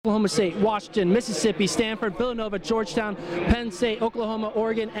Oklahoma State, Washington, Mississippi, Stanford, Villanova, Georgetown, Penn State, Oklahoma,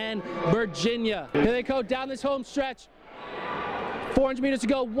 Oregon, and Virginia. Here they go down this home stretch. 400 meters to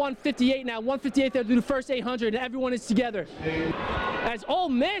go, 158 now. 158 there to do the first 800, and everyone is together. As Ole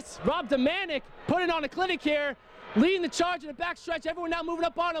Miss, Rob Domanic putting on a clinic here, leading the charge in the back stretch. Everyone now moving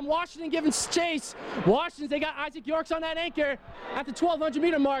up on him. Washington giving chase. Washington, they got Isaac Yorks on that anchor at the 1,200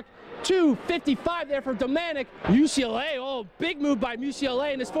 meter mark. 2:55 there for Domanic. UCLA, oh, big move by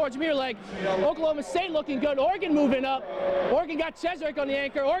UCLA in this 400 meter leg. Oklahoma State looking good. Oregon moving up. Oregon got Cheswick on the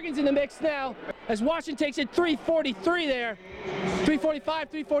anchor. Oregon's in the mix now as Washington takes it 3:43 there.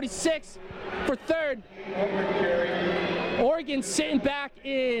 3:45, 3:46 for third. Oregon sitting back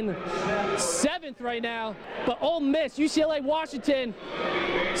in 7th right now, but Ole Miss, UCLA, Washington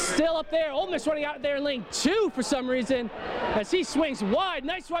still up there. Ole Miss running out there in lane 2 for some reason as he swings wide.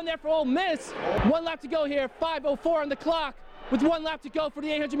 Nice run there for Ole Miss. 1 lap to go here, 5:04 on the clock with 1 lap to go for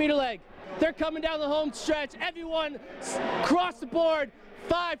the 800 meter leg. They're coming down the home stretch. Everyone across the board.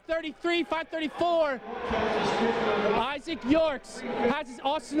 5:33, 5:34. Isaac Yorks has his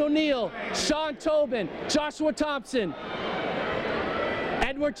Austin O'Neill, Sean Tobin, Joshua Thompson,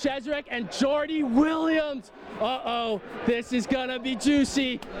 Edward Cheswick, and Jordy Williams. Uh-oh, this is gonna be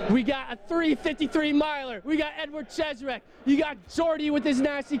juicy. We got a 3:53 miler. We got Edward Cheswick. You got Jordy with his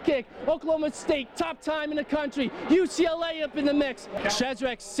nasty kick. Oklahoma State, top time in the country. UCLA up in the mix.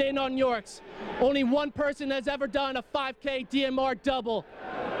 Cheswick sitting on Yorks. Only one person has ever done a 5K DMR double,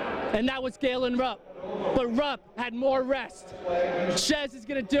 and that was Galen Rupp. But Rupp had more rest. Ches is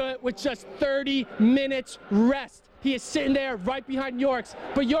gonna do it with just 30 minutes rest. He is sitting there right behind Yorks,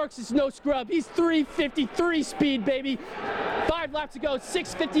 but Yorks is no scrub. He's 3:53 speed, baby. 5 laps to go,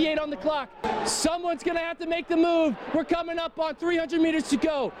 6:58 on the clock. Someone's gonna have to make the move. We're coming up on 300 meters to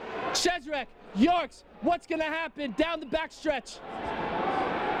go. Cheswick, Yorks, what's gonna happen down the backstretch?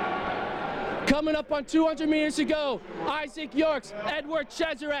 Coming up on 200 meters to go. Isaac Yorks, Edward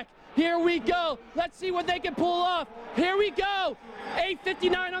Cheswick. Here we go. Let's see what they can pull off. Here we go.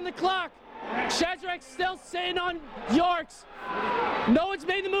 8:59 on the clock. Cheswick still sitting on Yorks. No one's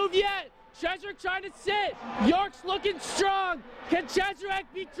made the move yet. Cheswick trying to sit. Yorks looking strong. Can Cheswick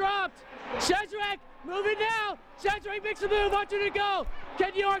be dropped? Cheswick moving now. Cheswick makes a move. 100 to go.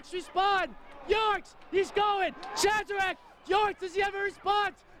 Can Yorks respond? Yorks, he's going. Cheswick, Yorks, does he have a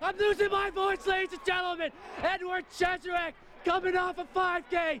response? I'm losing my voice, ladies and gentlemen. Edward Cheswick coming off a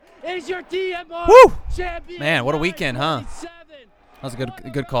 5K is your DMR champion. Man, what a weekend, huh? That was a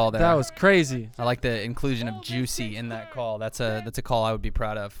good call there. That was crazy. I like the inclusion of juicy in that call. That's a call I would be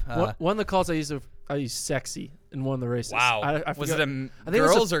proud of. One of the calls I used sexy in one of the races. Wow. I was it a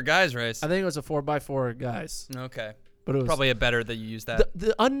girls or guys race? I think it was a 4x4 guys. Okay. But it was probably a better that you use that.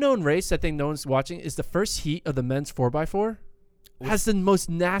 The unknown race I think no one's watching is the first heat of the men's 4x4. Has the most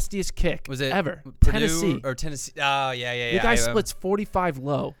nastiest kick ever. Purdue Tennessee. or Tennessee? Oh, yeah. The guy splits 45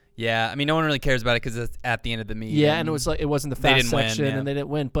 low. Yeah, I mean, no one really cares about it because it's at the end of the meet. Yeah, and it was like it wasn't the fast section, and they didn't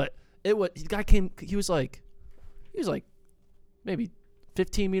win. But it was the guy came. He was like maybe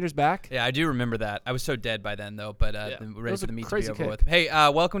 15 meters back. Yeah, I do remember that. I was so dead by then though, but ready for the meet to be over kick. with. Hey,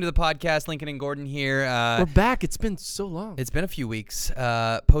 welcome to the podcast. Lincoln and Gordon here. We're back. It's been so long. It's been a few weeks.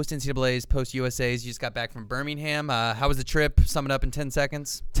 Post NCAAs, post USAs. You just got back from Birmingham. How was the trip? Sum it up in 10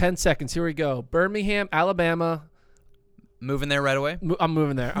 seconds. 10 seconds. Here we go. Birmingham, Alabama. Moving there right away? I'm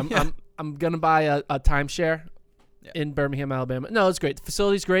moving there. I'm gonna buy a timeshare in Birmingham, Alabama. No, it's great. The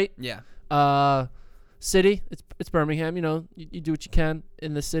facility's great. Yeah. City, it's Birmingham. You know, you do what you can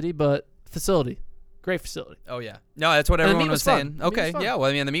in the city, but facility, great facility. Oh yeah. No, that's what everyone was saying. Fun. Okay. Yeah.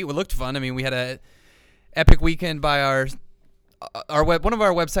 Well, I mean, the meet looked fun. I mean, we had a epic weekend by our one of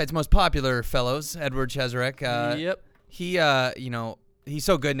our website's most popular fellows, Edward Cheswick. Yep. He he's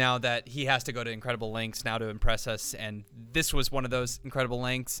so good now that he has to go to incredible lengths now to impress us, and this was one of those incredible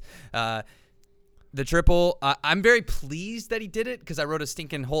lengths. The triple, I'm very pleased that he did it because I wrote a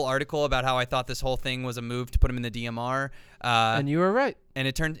stinking whole article about how I thought this whole thing was a move to put him in the DMR. And you were right. And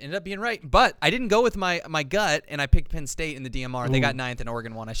it ended up being right. But I didn't go with my gut, and I picked Penn State in the DMR. Ooh. They got 9th and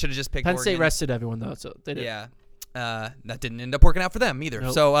Oregon won. I should have just picked Penn Oregon. State rested everyone, though, so they did. Yeah. That didn't end up working out for them either.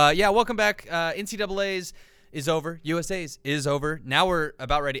 Nope. So, welcome back. NCAAs is over. USA's is over. Now we're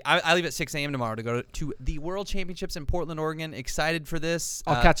about ready. I leave at 6 a.m. tomorrow to go to the World Championships in Portland, Oregon. Excited for this.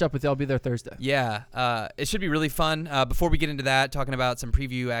 I'll catch up with you. I'll be there Thursday. Yeah. It should be really fun. Before we get into that, talking about some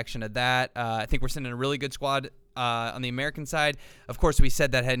preview action of that, I think we're sending a really good squad on the American side. Of course, we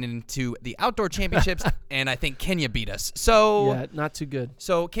said that heading into the outdoor championships, and I think Kenya beat us. So yeah, not too good.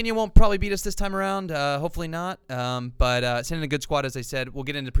 So Kenya won't probably beat us this time around. Hopefully not. But sending a good squad, as I said. We'll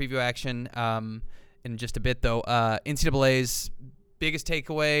get into preview action in just a bit, though. NCAA's biggest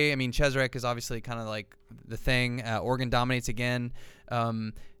takeaway, I mean, Cheserek is obviously kind of like the thing. Oregon dominates again.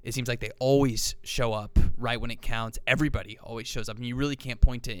 It seems like they always show up right when it counts. Everybody always shows up. I mean, you really can't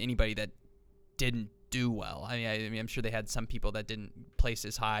point to anybody that didn't do well. I mean, I'm sure they had some people that didn't place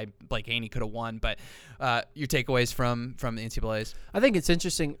as high. Blake Haney could have won, but your takeaways from the NCAAs? I think it's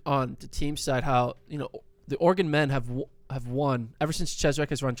interesting on the team side how the Oregon men have won ever since Cheserek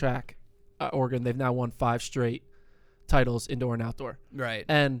has run track. Oregon, they've now won 5 straight titles, indoor and outdoor. Right,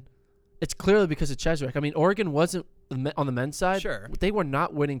 and it's clearly because of Cheserek. I mean, Oregon wasn't on the men's side. Sure, they were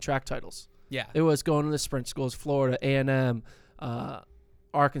not winning track titles. Yeah, it was going to the sprint schools, Florida, A&M.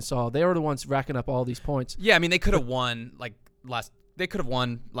 Arkansas, they were the ones racking up all these points. Yeah, I mean, they could have won last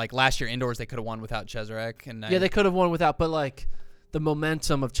year indoors. They could have won without Cheserek, and they could have won without. But like the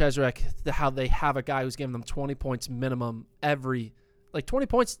momentum of Cheserek, how they have a guy who's giving them 20 points minimum every, 20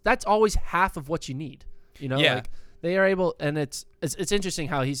 points. That's always half of what you need. Yeah. Like they are able, and it's interesting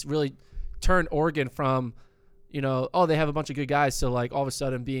how he's really turned Oregon from, they have a bunch of good guys, to like all of a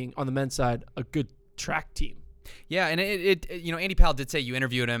sudden being on the men's side a good track team. Yeah, and Andy Powell did say you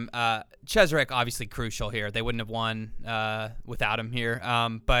interviewed him. Cheserek obviously crucial here. They wouldn't have won without him here.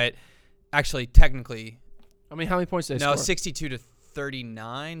 But actually, technically, I mean, how many points did they score?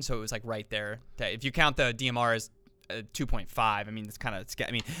 62-39. So it was like right there. If you count the DMR as 2.5, I mean, it's kind of.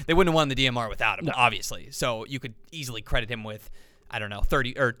 I mean, they wouldn't have won the DMR without him, obviously. So you could easily credit him with, I don't know,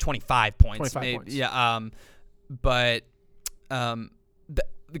 30 or 25 points. 25 points. Yeah. But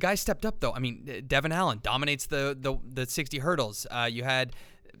the guy stepped up, though. I mean, Devin Allen dominates the 60 hurdles. You had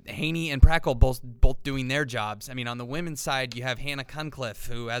Haney and Prackle both doing their jobs. I mean, on the women's side, you have Hannah Cunliffe,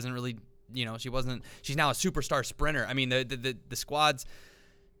 who hasn't really, she's now a superstar sprinter. I mean, the squads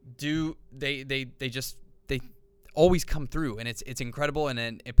they always come through, and it's incredible. And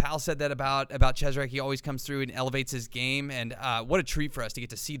then Powell said that about Cheserek. He always comes through and elevates his game, and what a treat for us to get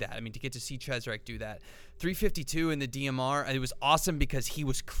to see that. I mean, to get to see Cheserek do that. 352 in the DMR, it was awesome because he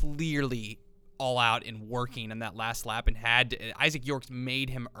was clearly all out and working in that last lap, and Isaac Yorks made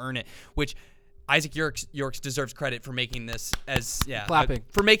him earn it, which Isaac Yorks deserves credit for making this clapping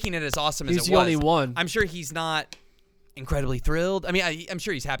for making it as awesome as it was. He's the only one. I'm sure he's not incredibly thrilled. I mean, I'm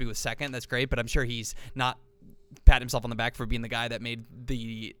sure he's happy with second. That's great, but I'm sure he's not patting himself on the back for being the guy that made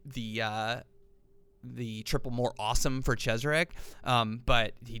the triple more awesome for Cheserek.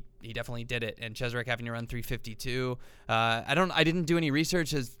 But he definitely did it, and Cheserek having to run 352. I didn't do any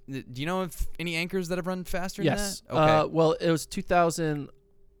research. Do you know of any anchors that have run faster than that? Yes. Okay. Well, it was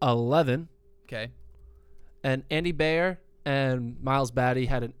 2011. Okay. And Andy Bayer and Miles Batty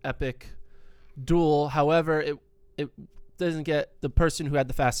had an epic duel. However, it doesn't get, the person who had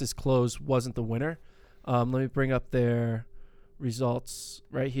the fastest close wasn't the winner. Let me bring up their results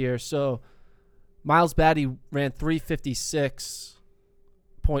right here. So Miles Batty ran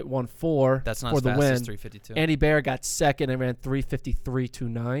 356.14. That's not for as the fast win. as 352. Andy Bayer got second and ran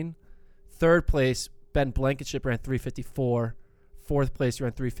 353.29. Third place, Ben Blankenship ran 354. Fourth place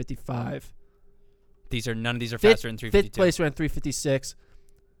ran 355. None of these are faster than 352. Fifth place ran 356.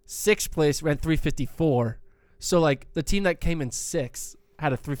 Sixth place ran 354. So like the team that came in sixth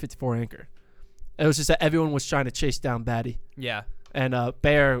had a 354 anchor. It was just that everyone was trying to chase down Batty. Yeah. And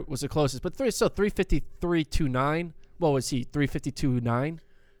Bayer was the closest. But 353.29. What was he? 352.9?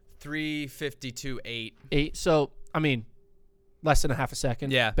 352.8. 8. So, I mean, less than a half a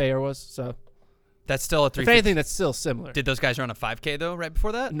second. Yeah. Bayer was. So that's still a 350. If anything, that's still similar. Did those guys run a 5K, though, right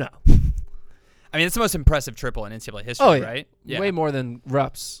before that? No. I mean, it's the most impressive triple in NCAA history, right? Yeah. Way more than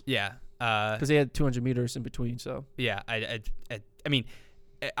Rupp's. Yeah. Because they had 200 meters in between, so. Yeah. I mean,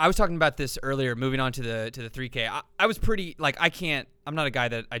 I was talking about this earlier, moving on to the 3K. I was pretty, I'm not a guy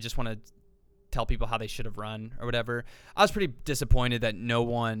that I just want to tell people how they should have run or whatever. I was pretty disappointed that no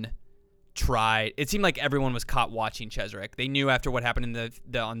one tried. It seemed like everyone was caught watching Cheserek. They knew after what happened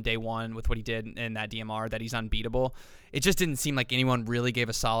in on day one with what he did in that DMR that he's unbeatable. It just didn't seem like anyone really gave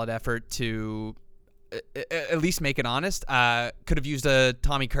a solid effort to at least make it honest. Could have used a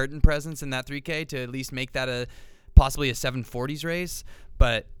Tommy Curtin presence in that 3K to at least make that possibly a 740s race,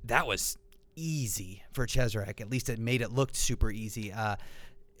 but that was easy for Cheserek. At least it made it look super easy.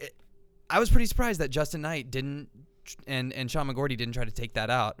 I was pretty surprised that Justin Knight didn't and Sean McGorty didn't try to take that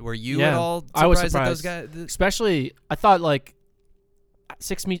out. Were you at all surprised? I was surprised that those guys? Especially, I thought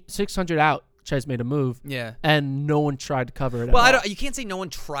 600 out, Ches made a move. Yeah. And no one tried to cover it. Well, you can't say no one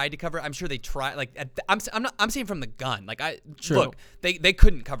tried to cover it. I'm sure they tried. I'm saying from the gun. Look, they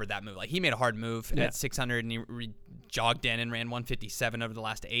couldn't cover that move. He made a hard move at 600 and he jogged in and ran 157 over the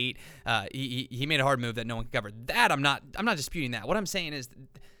last 8. He made a hard move that no one could cover. That I'm not disputing that. What I'm saying is,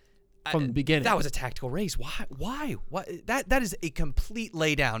 from the beginning. That was a tactical race. Why? That is a complete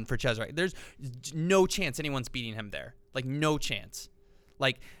laydown for Cheserek. There's no chance anyone's beating him there. Like, no chance.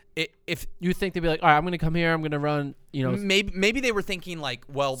 Like, if you think they'd be like, all right, I'm going to come here, I'm going to run, maybe they were thinking like,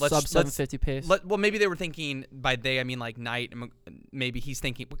 well, sub 750 pace. Well, maybe they were thinking, by they I mean like Knight. Maybe he's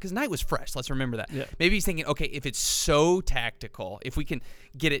thinking, because Knight was fresh. Let's remember that. Yeah. Maybe he's thinking, okay, if it's so tactical, if we can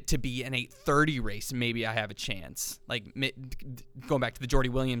get it to be an 8:30 race, maybe I have a chance. Like going back to the Jordy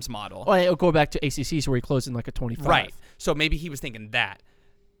Williams model. Oh, yeah, go back to ACCs where he closed in like a 25. Right. So maybe he was thinking that.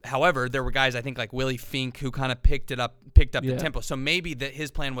 However, there were guys I think like Willie Fink who kind of picked up the tempo. So maybe that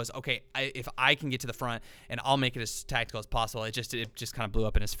his plan was, okay, if I can get to the front and I'll make it as tactical as possible. It just kind of blew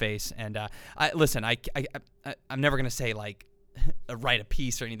up in his face. And I'm never gonna say like write a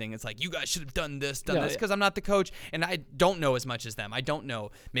piece or anything. It's like, you guys should have done this, because I'm not the coach and I don't know as much as them. I don't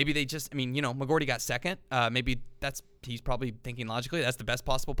know. Maybe they just, McGorty got second. Maybe he's probably thinking logically, that's the best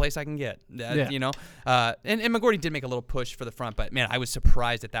possible place I can get. And McGorty did make a little push for the front, but man, I was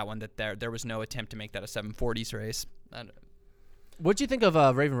surprised at that one that there was no attempt to make that a 740s race. What'd you think of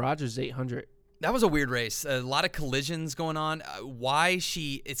Raven Rogers' 800? That was a weird race. A lot of collisions going on.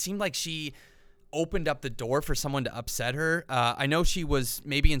 It seemed like she opened up the door for someone to upset her. I know she was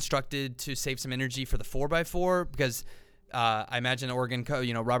maybe instructed to save some energy for the 4x4 because I imagine Oregon,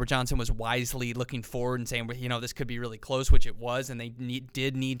 Robert Johnson was wisely looking forward and saying, this could be really close, which it was, and they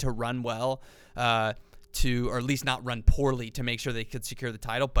did need to run well or at least not run poorly to make sure they could secure the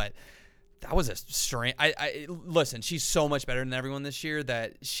title. But that was a strange. Listen, she's so much better than everyone this year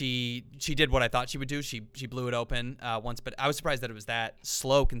that she did what I thought she would do. She blew it open once, but I was surprised that it was that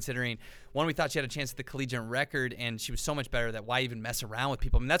slow considering, one, we thought she had a chance at the collegiate record, and she was so much better that why even mess around with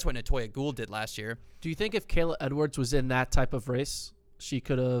people? That's what Natoya Gould did last year. Do you think if Kayla Edwards was in that type of race, she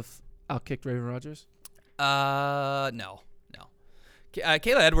could have outkicked Raven Rogers? No.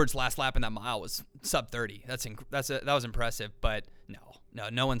 Kayla Edwards' last lap in that mile was sub 30. That was impressive, but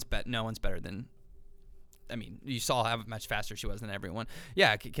no one's better than. You saw how much faster she was than everyone.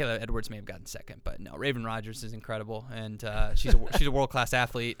 Yeah, Kayla Edwards may have gotten second, but no, Raven Rogers is incredible, and she's a world-class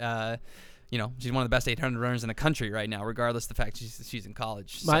athlete. She's one of the best 800 runners in the country right now, regardless of the fact she's in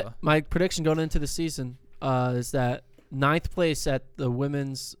college. My prediction going into the season is that 9th place at the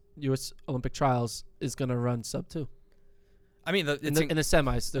women's U.S. Olympic trials is going to run sub 2. In the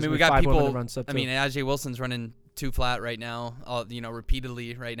semis, we got people. Run sub 2. Ajay Wilson's running 2 flat right now,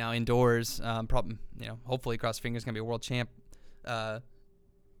 repeatedly right now indoors. Hopefully, cross fingers, gonna be a world champ. I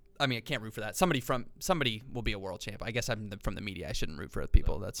can't root for that. Somebody will be a world champ. I guess I'm from the media. I shouldn't root for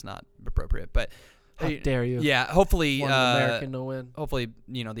people. That's not appropriate. But how dare you? Yeah, hopefully, American to win. Hopefully,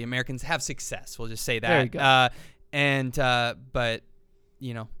 the Americans have success. We'll just say that. There you go. But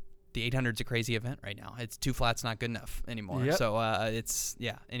the 800's a crazy event right now. It's 2 flats not good enough anymore. Yep. So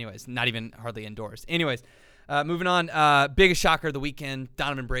anyways, not even hardly endorsed. Anyways, moving on. Biggest shocker of the weekend,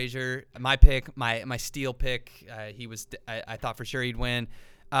 Donovan Brazier. My pick, my steal pick. I thought for sure he'd win.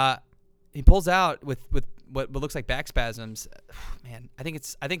 He pulls out with what looks like back spasms. Man, I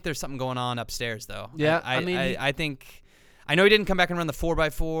think there's something going on upstairs though. Yeah, I think I know he didn't come back and run the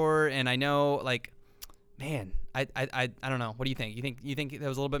 4x4, and I know man, I don't know. What do you think? You think that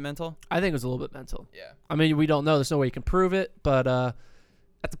was a little bit mental? I think it was a little bit mental. Yeah. We don't know. There's no way you can prove it. But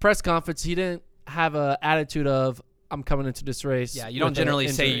at the press conference, he didn't have an attitude of, I'm coming into this race. Yeah, you don't generally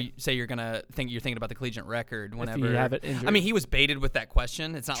say you're thinking about the collegiate record whenever you have it injured. He was baited with that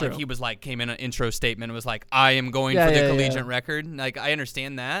question. It's not like he was came in an intro statement and was like, I am going for the collegiate record. I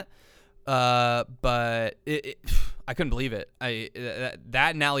understand that. But I couldn't believe it.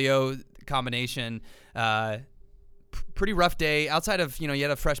 That and Alio combination, pretty rough day. Outside of you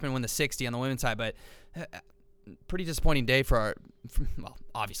had a freshman win the 60 on the women's side, but pretty disappointing day for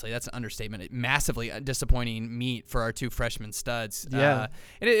obviously that's an understatement. Massively disappointing meet for our 2 freshman studs. Yeah,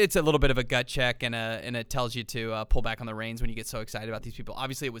 it's a little bit of a gut check, and it tells you to pull back on the reins when you get so excited about these people.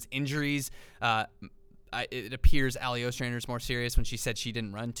 Obviously, it was injuries. It appears Ali Ostrander's more serious when she said she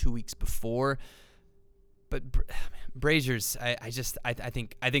didn't run 2 weeks before. But Brazier's, I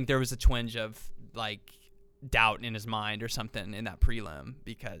think there was a twinge of doubt in his mind or something in that prelim,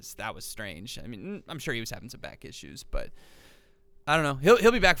 because that was strange. I'm sure he was having some back issues, but I don't know.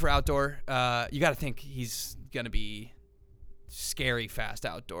 He'll be back for outdoor. You got to think he's gonna be scary fast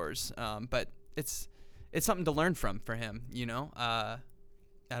outdoors. But it's something to learn from for him. I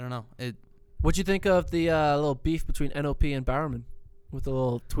don't know. What'd you think of the little beef between NOP and Bowerman with the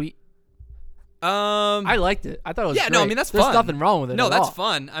little tweet? I liked it. I thought it was great. No, that's fun. There's nothing wrong with it. No, at that's all.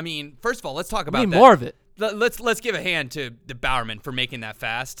 fun. First of all, let's talk about that. More of it. Let's give a hand to the Bowerman for making that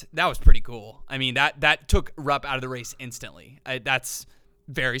fast. That was pretty cool. That took Rupp out of the race instantly. That's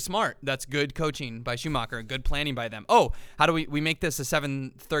very smart. That's good coaching by Schumacher, good planning by them. Oh, how do we make this a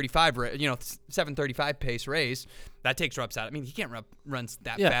 7:35 pace race? That takes reps out. I mean, he can't run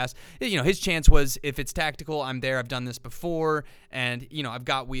that fast. His chance was, if it's tactical, I'm there. I've done this before, and I've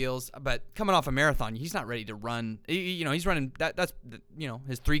got wheels. But coming off a marathon, he's not ready to run. He's running that's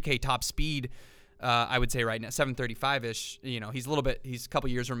his 3K top speed. I would say right now 7:35ish. He's a couple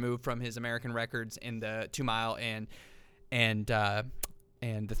years removed from his American records in the 2 mile and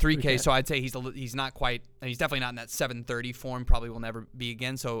the 3K. So I'd say he's not quite. He's definitely not in that 7:30 form. Probably will never be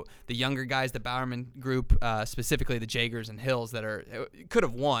again. So the younger guys, the Bowerman group, specifically the Jagers and Hills, that could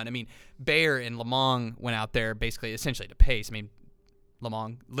have won. I mean, Bayer and Lamong went out there basically essentially to pace. I mean,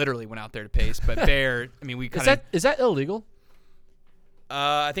 Lamong literally went out there to pace, but Bayer. I mean, we kind of is that illegal?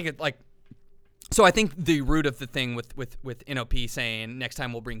 I think So I think the root of the thing with NOP saying next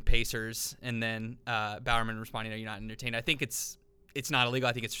time we'll bring pacers, and then Bowerman responding, "No, you're not entertained." I think it's not illegal.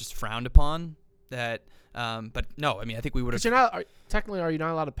 I think it's just frowned upon. That, but no, I mean, I think we would have. Technically, are you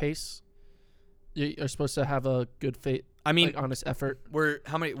not allowed to pace? You're supposed to have a good faith. I mean, honest effort. We're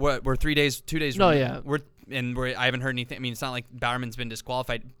 2 days. No, yeah. I haven't heard anything. I mean, it's not like Bowerman's been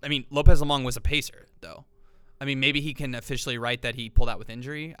disqualified. I mean, Lopez Lamong was a pacer though. I mean, maybe he can officially write that he pulled out with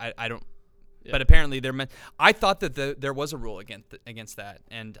injury. I don't. Yeah. But apparently I thought that there was a rule against that,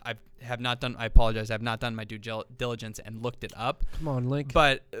 and I apologize. I have not done my due diligence and looked it up. Come on, Link.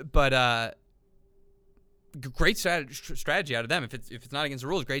 But great strategy out of them. If it's not against the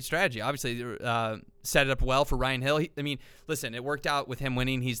rules, great strategy. Obviously, set it up well for Ryan Hill. Listen, it worked out with him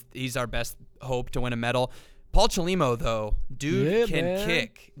winning. He's our best hope to win a medal. Paul Chelimo, though, dude can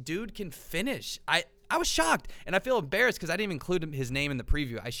kick. Dude can finish. I was shocked, and I feel embarrassed because I didn't even include his name in the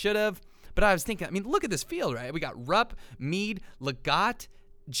preview. I should have. But I was thinking, I mean, look at this field, right? We got Rupp, Meade, Legat,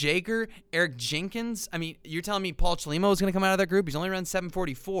 Jager, Eric Jenkins. I mean, you're telling me Paul Chelimo is going to come out of that group? He's only run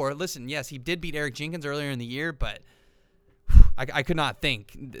 7:44. Listen, yes, he did beat Eric Jenkins earlier in the year, but I could not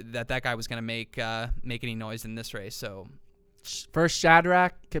think that guy was going to make any noise in this race. So first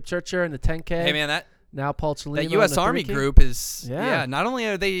Shadrach, Kipchircher in the 10K. Hey, man, now Paul Chelimo. That U.S. Army group is, not only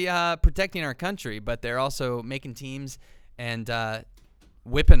are they protecting our country, but they're also making teams and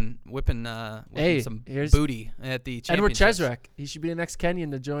whipping some booty at the championships. Edward Chesrek. He should be the next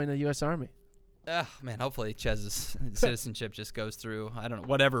Kenyan to join the U.S. Army. Man, hopefully Chez's citizenship just goes through. I don't know,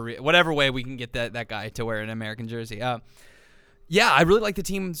 whatever way we can get that guy to wear an American jersey. I really like the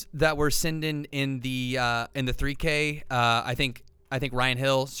teams that we're sending in the 3K. I think Ryan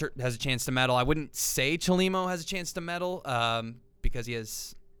Hill has a chance to medal. I wouldn't say Chelimo has a chance to medal because he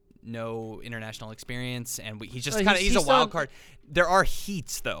has no international experience, and he's just he's a wild card. There are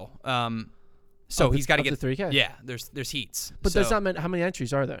heats though, so he's got to get the 3K. Yeah, there's heats, but there's not many. How many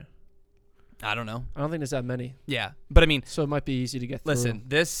entries are there? I don't know. I don't think there's that many. Yeah, but I mean, so it might be easy to get through. Listen,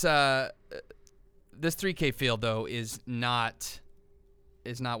 this 3K field though is not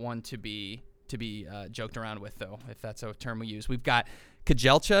one to be joked around with, though, if that's a term we use. We've got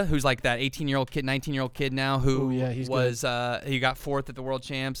Kajelcha, who's like that 18-year-old kid, 19-year-old kid now, who he got fourth at the World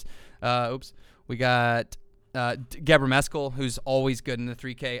Champs. We got Gebre Meskel, who's always good in the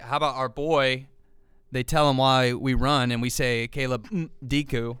 3K. How about our boy? They tell him why we run, and we say Caleb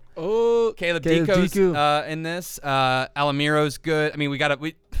Deku. Oh, Caleb Deku's in this. Alamiro's good. I mean,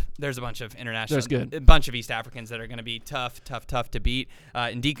 there's a bunch of international, a bunch of East Africans that are going to be tough to beat.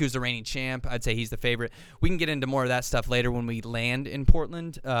 And Deku's the reigning champ. I'd say he's the favorite. We can get into more of that stuff later when we land in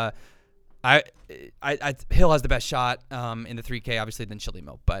Portland. Hill has the best shot in the 3K, obviously, than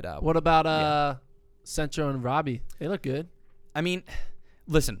Chelimo. But what about Centro and Robbie? They look good. I mean,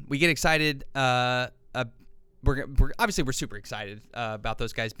 listen, we get excited. We're super excited about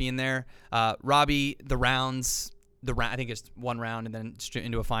those guys being there. Robbie, the round, I think it's one round and then straight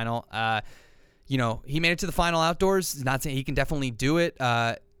into a final. He made it to the final outdoors. Not saying he can definitely do it.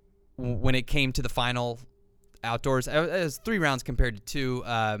 When it came to the final outdoors, it was 3 rounds compared to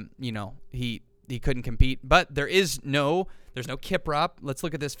 2. He couldn't compete. But there's no Kiprop. Let's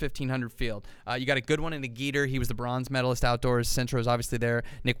look at this 1500 field. You got a good one in the Geeter. He was the bronze medalist outdoors. Centro's obviously there.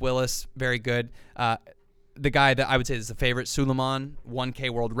 Nick Willis, very good. The guy that I would say is the favorite, Suleiman, 1K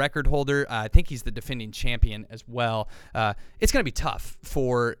world record holder. I think he's the defending champion as well. It's going to be tough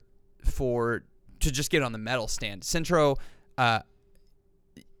to just get on the medal stand. Centro,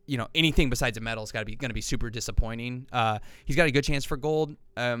 anything besides a medal is going to be super disappointing. He's got a good chance for gold.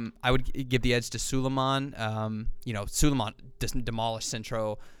 I would give the edge to Suleiman. Suleiman demolished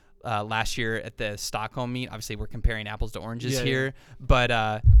Centro last year at the Stockholm meet. Obviously, we're comparing apples to oranges here,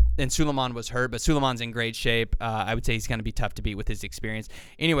 but Suleiman was hurt, but Suleiman's in great shape. I would say he's going to be tough to beat with his experience.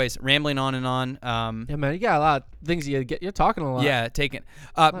 Anyways, rambling on and on. Yeah, man, you got a lot of things you get. You're talking a lot. Yeah, taking.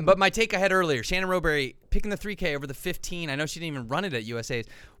 But my take I had earlier, Shannon Rowberry picking the 3K over the 15. I know she didn't even run it at USA's.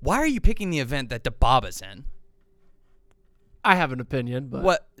 Why are you picking the event that Dababa's in? I have an opinion, but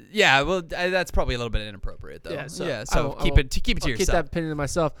What? Yeah, well, that's probably a little bit inappropriate, though. Yeah, so keep it to I'll yourself. keep that opinion to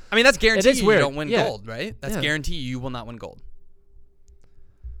myself. I mean, that's guaranteed is you weird. don't win Yeah. gold, right? That's Yeah. guarantee you will not win gold.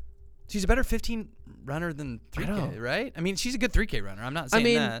 She's a better 15 runner than 3K, right? I mean, she's a good 3K runner. I'm not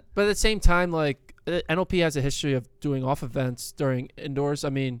saying that. But at the same time, like NLP has a history of doing off events during indoors. I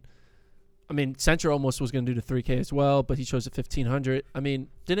mean, Centra almost was going to do the 3K as well, but he chose the 1500. I mean,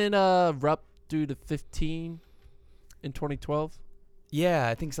 didn't Rupp do the 15 in 2012? Yeah,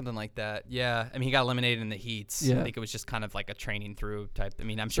 I think something like that. Yeah. I mean, he got eliminated in the heats. Yeah. I think it was just kind of like a training through type. I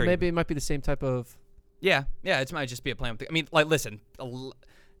mean, I'm So sure. maybe it might be the same type of. Yeah. It might just be a plan. I mean, like, listen,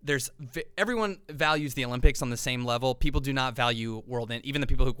 everyone values the Olympics on the same level. People do not value even the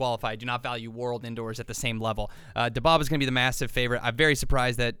people who qualify do not value world indoors at the same level. Dabab is going to be the massive favorite. I'm very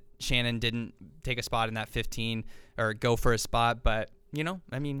surprised that Shannon didn't take a spot in that 15 or go for a spot, but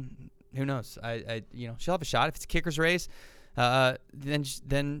I mean, who knows? She'll have a shot if it's a kicker's race.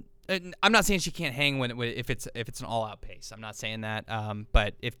 Then I'm not saying she can't hang if it's an all-out pace. I'm not saying that.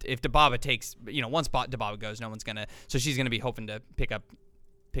 But if Dababa takes one spot, Dababa goes. No one's gonna. So she's gonna be hoping to pick up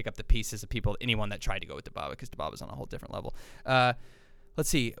the pieces of anyone that tried to go with Dababa, because Dababa's on a whole different level. Let's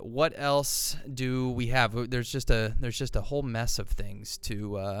see, what else do we have? There's just a whole mess of things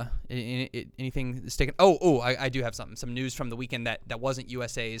to anything sticking. I do have some news from the weekend that wasn't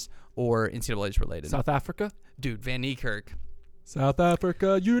USA's or NCAA's related. South Africa? Dude, Van Niekerk. South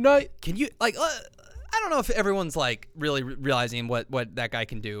Africa, unite. Can you I don't know if everyone's like really realizing what that guy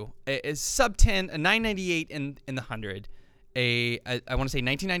can do. It's sub 10, a 998 in the 100. I want to say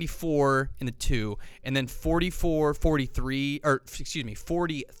 1994 in the 2, and then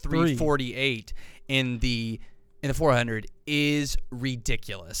 43-48 in the 400 is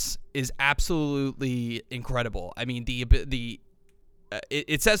ridiculous. Is absolutely incredible. I mean,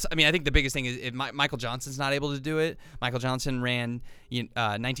 it says. I mean, I think the biggest thing is Michael Johnson's not able to do it. Michael Johnson ran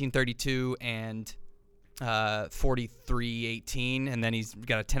 1932 and 43:18, and then he's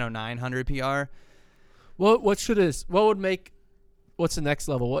got a 10:09 100 PR. What's the next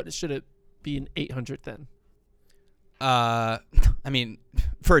level? What should it be in 800 then? I mean,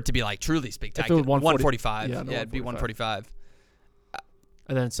 for it to be like truly spectacular, 145. Yeah, it'd be 145.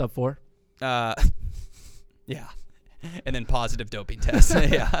 And then sub 4. Yeah, and then positive doping test.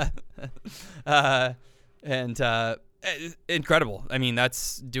 Yeah, incredible. I mean,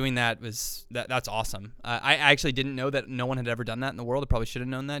 that's awesome. I actually didn't know that no one had ever done that in the world. I probably should have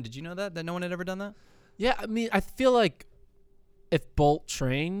known that. Did you know that no one had ever done that? Yeah, I mean, I feel like if Bolt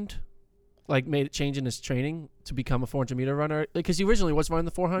trained, like made a change in his training to become a 400-meter runner, because he originally was running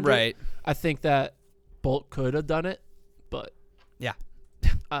the 400. Right. I think that Bolt could have done it, but yeah,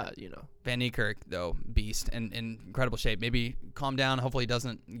 Van Niekerk though, beast and in incredible shape. Maybe calm down. Hopefully he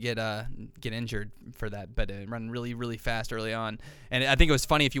doesn't get injured for that. But run really really fast early on. And I think it was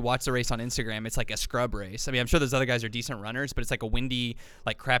funny if you watch the race on Instagram. It's like a scrub race. I mean, I'm sure those other guys are decent runners, but it's like a windy,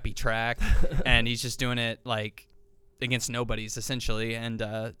 like crappy track, and he's just doing it like against nobodies essentially. And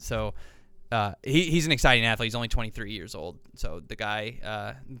he's an exciting athlete. He's only 23 years old, so the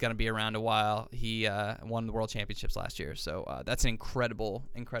guy gonna be around a while. He won the World Championships last year, so that's an incredible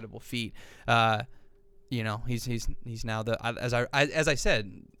feat. He's now as I said,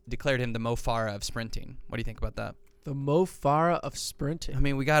 declared him the Mo Farah of sprinting. What do you think about that? The Mo Farah of sprinting. I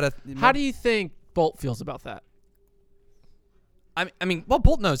mean, we gotta. How do you think Bolt feels about that? I mean, well,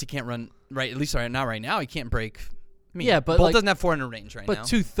 Bolt knows he can't run right. At least right now, he can't break. I mean, yeah, but Bolt doesn't have 400 range right now. But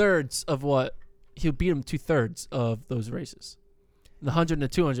 2/3 of what he'll beat him 2/3 of those races. The 100 and the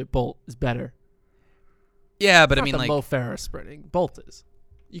 200, Bolt is better. Yeah, but Not I mean, the like Mo Farah sprinting, Bolt is.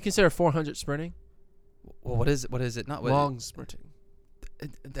 You consider 400 sprinting? Well, what is it? Not long sprinting.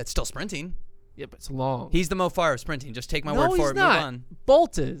 That's still sprinting. Yeah, but it's long. He's the Mo Farah of sprinting. Just take my word for it. No, he's not. Move on.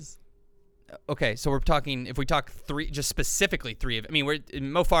 Bolt is. Okay, so we're talking. If we talk just specifically 3 of. I mean,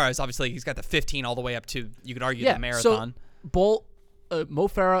 Mo Farah is obviously he's got the 15 all the way up to you could argue the marathon. So Bolt, Mo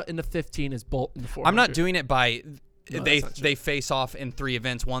Farah in the 15 is Bolt in the 400. I'm not doing it by they face off in 3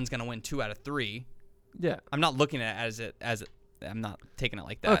 events. One's going to win 2 out of 3. Yeah, I'm not looking at it as I'm not taking it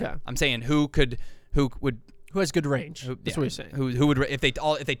like that. Okay, I'm saying who has good range. That's what you're saying. Who would if they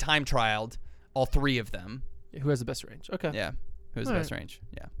time trialed all 3 of them? Who has the best range? Okay. Yeah. Who has the best range?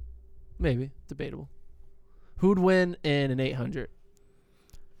 Yeah. Maybe debatable. Who'd win in an 800?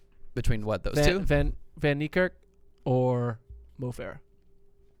 Between what those two? Van Niekerk or Mo Farah?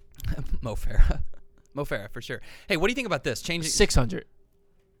 Mo Farah. Mo Farah, for sure. Hey, what do you think about this? Changing 600.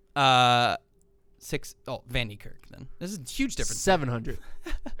 Vandy Kirk, then. This is a huge difference. 700.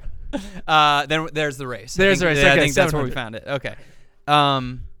 Then there's the race. There's the race. Yeah, I Okay, think that's where we 700. found it. Okay.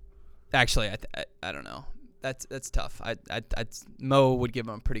 Actually, I don't know. That's tough. Mo would give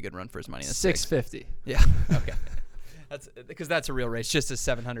him a pretty good run for his money. 650. Yeah. Okay. That's because that's a real race. Just a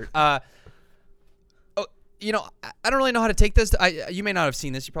 700. You know, I don't really know how to take this. You may not have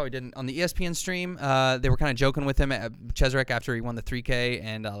seen this. You probably didn't. On the ESPN stream, they were kind of joking with him at Cheserek after he won the 3K,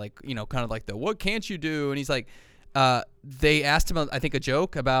 and kind of like the what can't you do? And he's like, they asked him, I think, a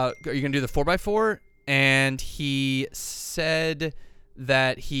joke about, are you gonna do the 4x4? And he said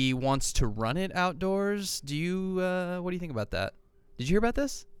that he wants to run it outdoors. Do you? What do you think about that? Did you hear about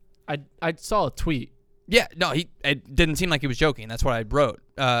this? I saw a tweet. Yeah, no, it didn't seem like he was joking. That's what I wrote.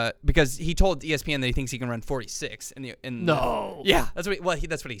 Because he told ESPN that he thinks he can run 46 No. Yeah, that's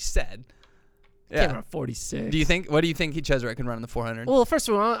what he said. Yeah. Can't run 46. What do you think Cheserek can run in the 400? Well, first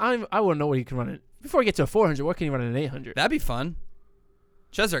of all, I want to know what he can run it. Before we get to a 400, what can he run in an 800? That'd be fun.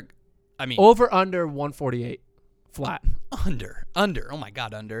 Cheserek, I mean, Over, under 148. Flat. under. Oh my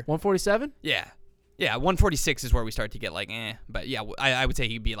God, under. 147? Yeah. Yeah, 146 is where we start to get like, But yeah, I would say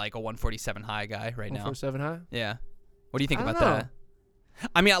he'd be like a 147 high guy right now. 147 high? Yeah. What do you think I about don't know. that?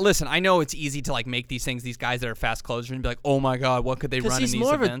 I mean, listen, I know it's easy to like make these guys that are fast closers and be like, oh my God, what could they run in these Because he's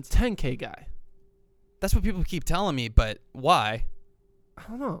more events? of a 10K guy. That's what people keep telling me, but why? I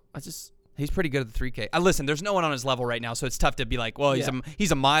don't know. He's pretty good at the 3K. Listen, there's no one on his level right now, so it's tough to be like, well, Yeah.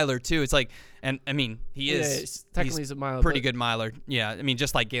 he's a miler too. It's like, and I mean, Technically, he's a mile. pretty good miler. Yeah, I mean,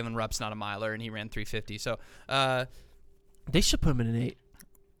 just like Galen Rupp's not a miler, and he ran 350. So, They should put him in an 8.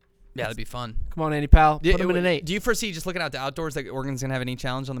 yeah, that'd be fun. Come on, Andy Powell. Put him in an 8. Do you foresee, just looking out the outdoors, that Oregon's gonna have any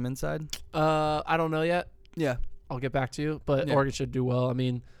challenge on the men's side? I don't know yet. Yeah. I'll get back to you. But Yeah. Oregon should do well. I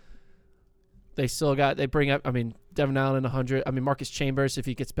mean, they bring up, Devin Allen in 100. Marcus Chambers, if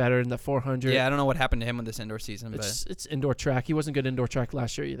he gets better in the 400. Yeah, I don't know what happened to him with this indoor season, but It's indoor track. He wasn't good indoor track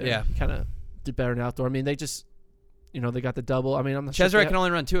last year either. Yeah. He kind of did better in outdoor. They just, they got the double. I'm not sure. Cheserek can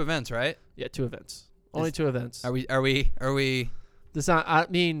only run 2 events, right? Yeah, 2 events. Only 2 events. Are we Does not,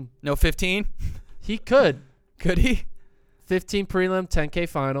 no 15? he could. Could he? 15 prelim, 10K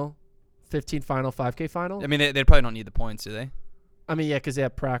final, 15 final, 5K final. I mean, they probably don't need the points, do they? Yeah, because they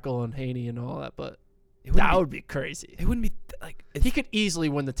have Prackle and Haney and all that, but It wouldn't that be- would be crazy. It wouldn't be like He could easily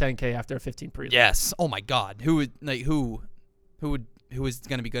win the 10K after a 15 prelim. Yes. Oh my God. Who is going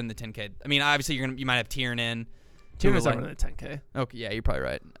to be good in the 10K? I mean, obviously you might have Tiernan. Tiernan's like- not running the 10K. Okay, yeah, you're probably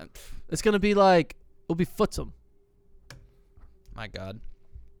right. It's going to be like, it'll be Footsum. My God.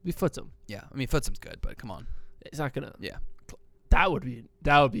 It'll be Footsum. Yeah. I mean, Footsum's good, but come on. It's not going to. Yeah. That would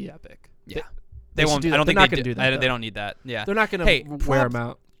be epic. Yeah. They They won't. should do I don't that. think They're not they gonna do that, They though. don't need that. Yeah. They're not going to Hey, wear him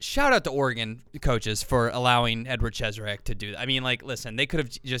out. Shout out to Oregon coaches for allowing Edward Cheserek to do that. I mean, like, listen, they could have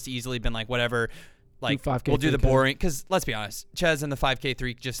just easily been like, whatever, like, 5K, we'll do the 3K. boring. Because let's be honest, Ches in the 5K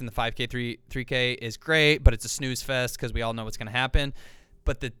 3K is great, but it's a snooze fest because we all know what's going to happen.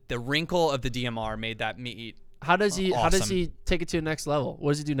 But the wrinkle of the DMR made that meet. How does he awesome. take it to the next level?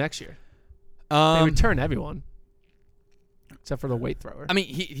 What does he do next year? They return everyone. Except for the weight thrower. I mean,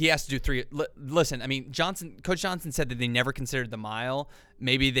 he has to do 3. Listen, I mean, Coach Johnson said that they never considered the mile.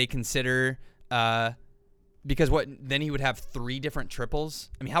 Maybe they consider because then he would have 3 different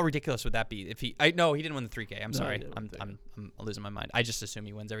triples. I mean, how ridiculous would that be if he? No, he didn't win the 3K. I'm sorry, I'm losing my mind. I just assume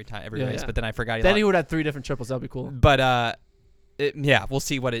he wins every race, but then I forgot. Then he would have 3 different triples. That'd be cool. But yeah, we'll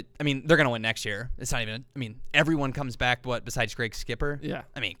see what it. I mean, they're gonna win next year. It's not even. I mean, everyone comes back. What besides Greg Skipper? Yeah.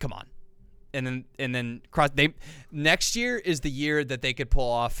 I mean, come on. And then next year is the year that they could pull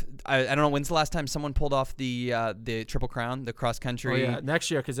off. I don't know when's the last time someone pulled off the Triple Crown, the cross country. Oh yeah,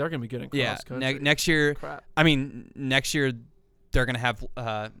 next year because they're gonna be good in cross country. Next year. Crap. I mean, next year they're gonna have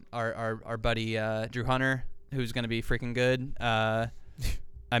our buddy Drew Hunter, who's gonna be freaking good. I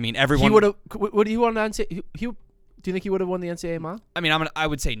mean, everyone. He would have. Would he won the NCAA? Do you think he would have won the NCAA mile? I mean, I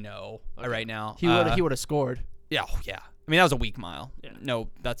would say no right now. He would have scored. Yeah, yeah. I mean, that was a weak mile. Yeah. No,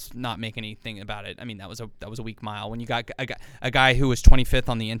 that's not making anything about it. I mean, that was a weak mile. When you got a guy who was 25th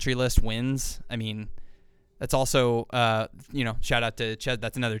on the entry list wins, I mean, that's also shout out to Ches.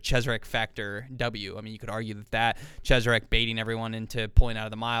 That's another Cheserek factor W. I mean, you could argue that Cheserek baiting everyone into pulling out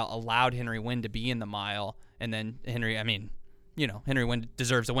of the mile allowed Henry Wynn to be in the mile, and then Henry Wynn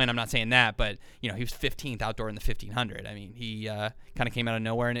deserves a win. I'm not saying that, but he was 15th outdoor in the 1500. I mean, he kind of came out of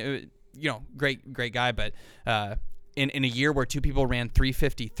nowhere, and great guy, but in a year where 2 people ran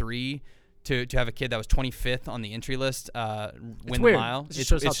 353, to have a kid that was 25th on the entry list win the weird. mile. It just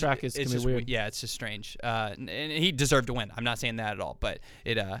shows how track is. It's gonna be just weird. Yeah, it's just strange. And he deserved to win. I'm not saying that at all, but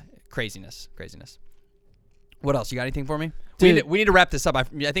it craziness. What else? You got anything for me? Dude. We need to wrap this up. I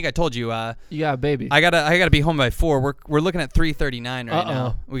think I told you. You got a baby. I gotta be home by 4. We're looking at 3:39 right now.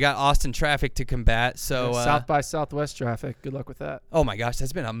 Uh-oh. We got Austin traffic to combat. So South by Southwest traffic. Good luck with that. oh my gosh,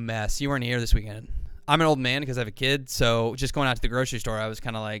 that's been a mess. You weren't here this weekend. I'm an old man because I have a kid, so just going out to the grocery store, I was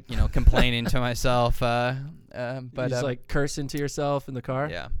kind of like, complaining to myself. But You just like cursing to yourself in the car.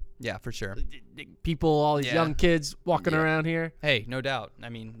 yeah, for sure. People, all these Yeah. young kids walking Yeah. around here. Hey, no doubt. I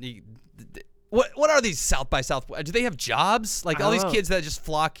mean, what are these South by Southwest? Do they have jobs? Like I all don't these know. kids that just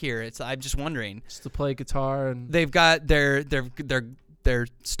flock here. I'm just wondering. Just to play guitar and They've got their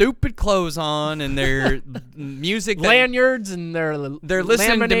stupid clothes on and their music. lanyards and They're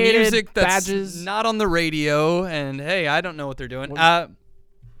listening to laminated music that's badges. not on the radio. And hey, I don't know what they're doing.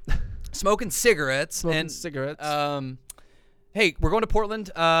 Smoking cigarettes. Smoking and cigarettes. Hey, we're going to Portland.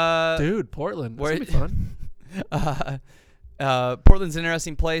 Dude, Portland. That's where- gonna be fun. Portland's an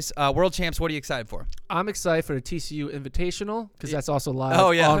interesting place. World Champs, what are you excited for? I'm excited for the TCU Invitational because that's also live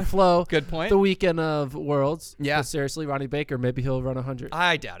Oh, yeah. on Flow. Good point. The weekend of Worlds. Yeah. But seriously, Ronnie Baker, maybe he'll run 100.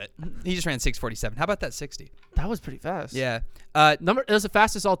 I doubt it. He just ran 6:47. How about that 60? That was pretty fast. Yeah. It was the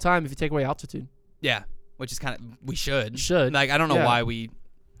fastest all time if you take away altitude. Yeah. Which is kind of we should. Should. Like I don't know Yeah. why we.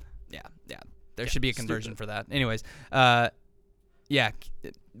 Yeah. There should be a conversion stupid. for that. Anyways, yeah.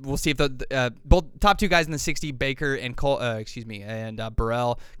 We'll see if the both top two guys in the 60, Baker and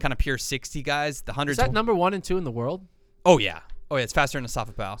Burrell, kind of pure 60 guys. The 100. Is that number 1 and 2 in the world? Oh yeah. It's faster than a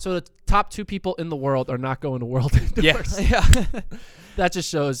Safapau. So the top 2 people in the world are not going to World Yeah. Indoors. Yeah. That just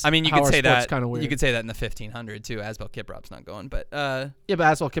shows. I mean, you how could our say sport's that. kind of weird. You could say that in the 1500 too. Asbel Kiprop's not going, but Yeah, but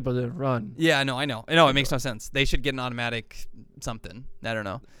Aswell Kipper didn't run. yeah, I know. It makes no sense. They should get an automatic something. I don't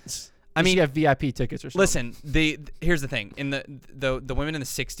know. I mean, you have VIP tickets or something. listen. Here's the thing. In the women in the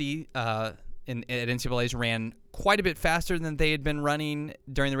 60 at NCAA's ran quite a bit faster than they had been running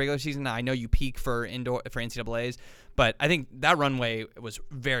during the regular season. Now, I know you peak for NCAA's, but I think that runway was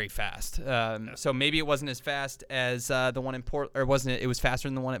very fast. So maybe it wasn't as fast as the one in Portland, or wasn't it? It was faster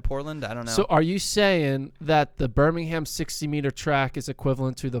than the one at Portland. I don't know. So are you saying that the Birmingham 60-meter track is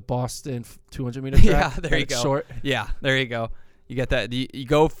equivalent to the Boston 200-meter track? Yeah, there That you it's go. Short. Yeah, there you go. You get that. You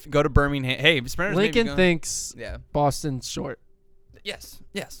go to Birmingham. Hey, sprinters. maybe Lincoln go- thinks Yeah. Boston's short. Yes.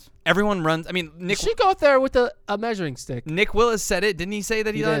 Everyone runs. I mean, You should go out there with a measuring stick. Nick Willis said it. Didn't he say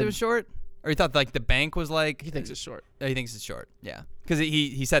that he He thought did. it was short? Or he thought like the bank was like. He thinks it's short. He thinks it's short. Yeah. Because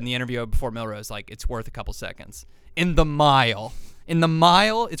he said in the interview before Milrose, like, it's worth a couple seconds. In the mile,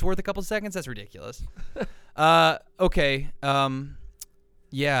 it's worth a couple seconds? That's ridiculous. Okay.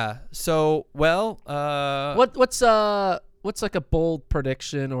 Yeah. So, well. What's like a bold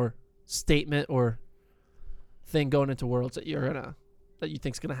prediction or statement or thing going into Worlds that you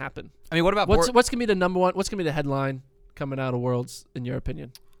think's gonna happen? I mean, what about What's gonna be the number one? What's gonna be the headline coming out of Worlds in your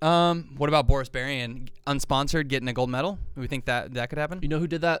opinion? what about Boris Berrien, unsponsored, getting a gold medal? Do we think that could happen? You know who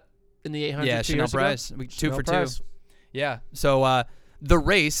did that in the 800? Yeah, 2 Chanel years ago? Price. 2 Chanel for 2. Price. Yeah. So the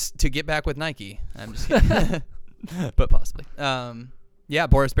race to get back with Nike. I'm just kidding. But possibly. Yeah,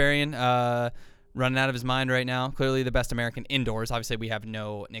 Boris Berrien running out of his mind right now. Clearly the best American indoors. Obviously we have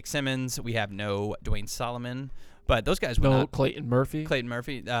no Nick Simmons. We have no Dwayne Solomon. But those guys went No up. Clayton Murphy. Clayton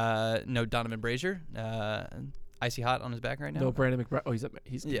Murphy. No Donovan Brazier. Icy hot on his back right now. No Brandon McBride. Oh, he's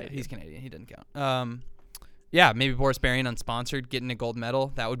Yeah, he's Canadian. He doesn't count. Yeah, maybe Boris Berrien unsponsored, getting a gold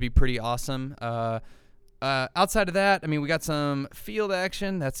medal. That would be pretty awesome. Outside of that, I mean, we got some field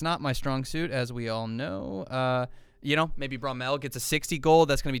action. That's not my strong suit, as we all know. Maybe Bromell gets a 60 gold.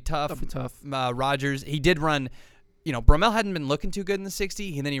 That's going to be tough. That'd be tough. Rogers, he did run. Bromell hadn't been looking too good in the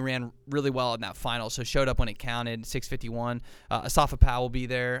 60, and then he ran really well in that final, so showed up when it counted, 6:51. Asafa Powell will be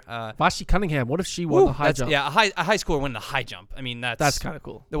there. Vashi Cunningham. What if she won the high jump? Yeah, a high schooler winning the high jump. I mean, that's kind of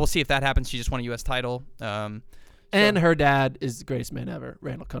cool. We'll see if that happens. She just won a U.S. title. And her dad is the greatest man ever,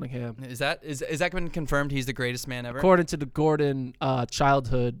 Randall Cunningham. Is that been confirmed? He's the greatest man ever. According to the Gordon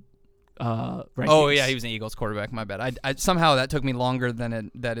childhood rankings. Oh yeah, he was an Eagles quarterback. My bad. I somehow that took me longer than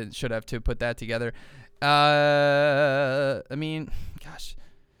it should have to put that together. I mean, gosh,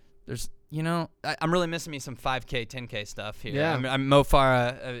 there's I'm really missing me some 5K, 10K stuff here. Yeah. I'm Mo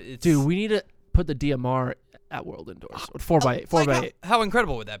Farah. Dude, we need to put the DMR at World Indoors. 4x8. 4x8. How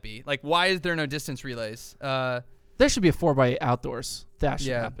incredible would that be? Like, why is there no distance relays? There should be a 4x8 outdoors. That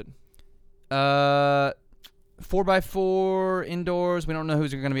should happen. 4x4 indoors. We don't know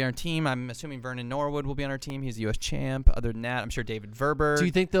who's going to be on our team. I'm assuming Vernon Norwood will be on our team. He's the U.S. champ. Other than that, I'm sure David Verber. Do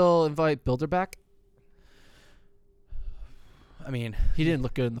you think they'll invite Builder back? I mean, He didn't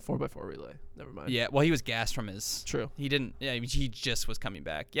look good in the 4x4 relay. Never mind. yeah. Well, he was gassed from his. True. He didn't. Yeah, he just was coming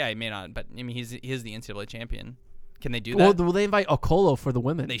back. Yeah, he may not, but I mean, he is the NCAA champion. Can they do Well, that? will they invite Okolo for the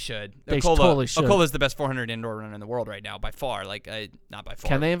women? They should. They totally should. Okola's the best 400 indoor runner in the world right now by far. Like, not by far.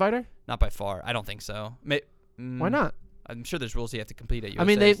 Can they invite her? Not by far. I don't think so. Why not? I'm sure there's rules you have to compete at. I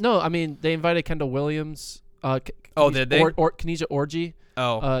mean, they USA's. they invited Kendall Williams. Did they? Kenija Orji.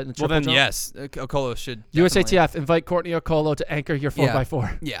 Oh, in the well triple then jump. yes, Okolo should. Definitely. USATF, invite Courtney Okolo to anchor your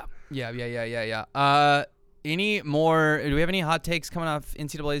 4x4. Yeah. Any more? Do we have any hot takes coming off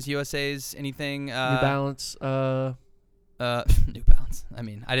NCAA's, USA's, anything? New Balance. New Balance. I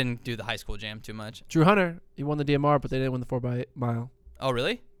mean, I didn't do the high school jam too much. Drew Hunter, he won the DMR, but they didn't win the 4x mile. Oh,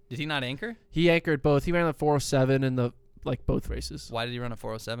 really? Did he not anchor? He anchored both. He ran a 407 in both races. Why did he run a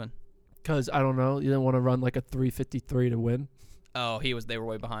 407? Because I don't know, you didn't want to run like a 353 to win. Oh, they were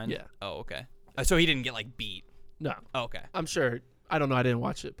way behind. Yeah. Oh, okay. So he didn't get like beat. No. Oh, okay. I'm sure. I don't know. I didn't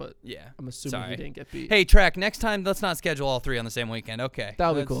watch it, but Yeah. I'm assuming Sorry. he didn't get beat. Hey, Track. Next time, let's not schedule all three on the same weekend. Okay. That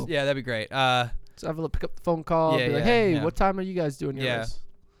would be Let's- cool. Yeah, that'd be great. So have a pick up the phone call. Yeah, Be like, yeah, hey, yeah. what time are you guys doing your Yeah. race?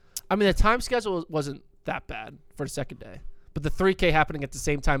 I mean, the time schedule wasn't that bad for the second day, but the 3K happening at the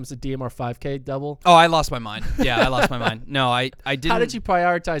same time as the DMR 5K double. Oh, I lost my mind. Yeah, I lost my mind. No, I didn't. How did you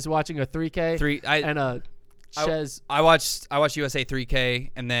prioritize watching a 3K and a Chez? I watched USA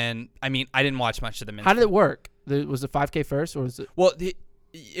 3K, and then I didn't watch much of the men's. How did it work? Was the 5K first, or was it? Well,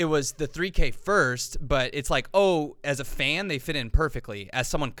 it was the 3K first, but it's like, as a fan, they fit in perfectly. As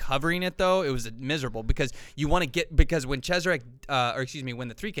someone covering it, though, it was miserable because you want to because when when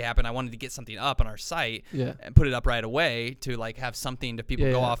the 3K happened, I wanted to get something up on our site and put it up right away to like have something to people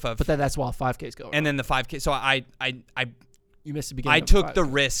go off of. But that's while 5K's going. And then the 5K. So you missed the beginning. I took the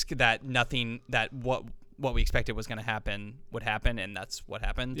risk that what we expected was going to happen would happen, and that's what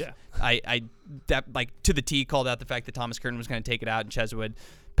happened. Yeah. I to the T called out the fact that Thomas Curtin was going to take it out and Ches would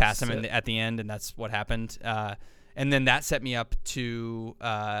pass him at the end, and that's what happened. And then that set me up to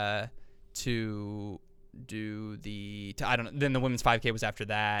do I don't know. Then the women's 5K was after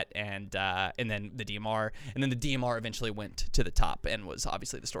that, and then the DMR, and then the DMR eventually went to the top and was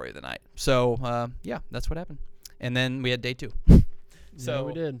obviously the story of the night. So that's what happened. And then we had day 2. So yeah,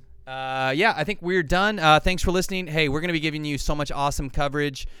 we did. I think we're done. Thanks for listening. Hey, we're going to be giving you so much awesome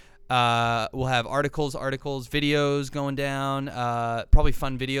coverage. We'll have articles, videos going down, probably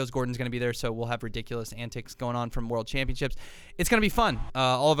fun videos. Gordon's going to be there, so we'll have ridiculous antics going on from World Championships. It's going to be fun.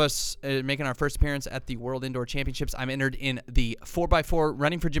 All of us making our first appearance at the World Indoor Championships. I'm entered in the 4x4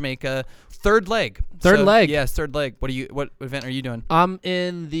 running for Jamaica third leg. Yes, third leg. What event are you doing? I'm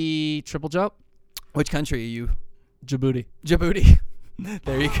in the triple jump. Which country are you? Djibouti.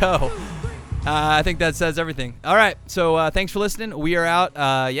 There you go. I think that says everything. All right. So thanks for listening. We are out.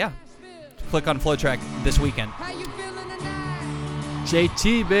 Click on FlowTrack this weekend.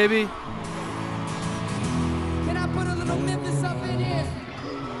 JT, baby.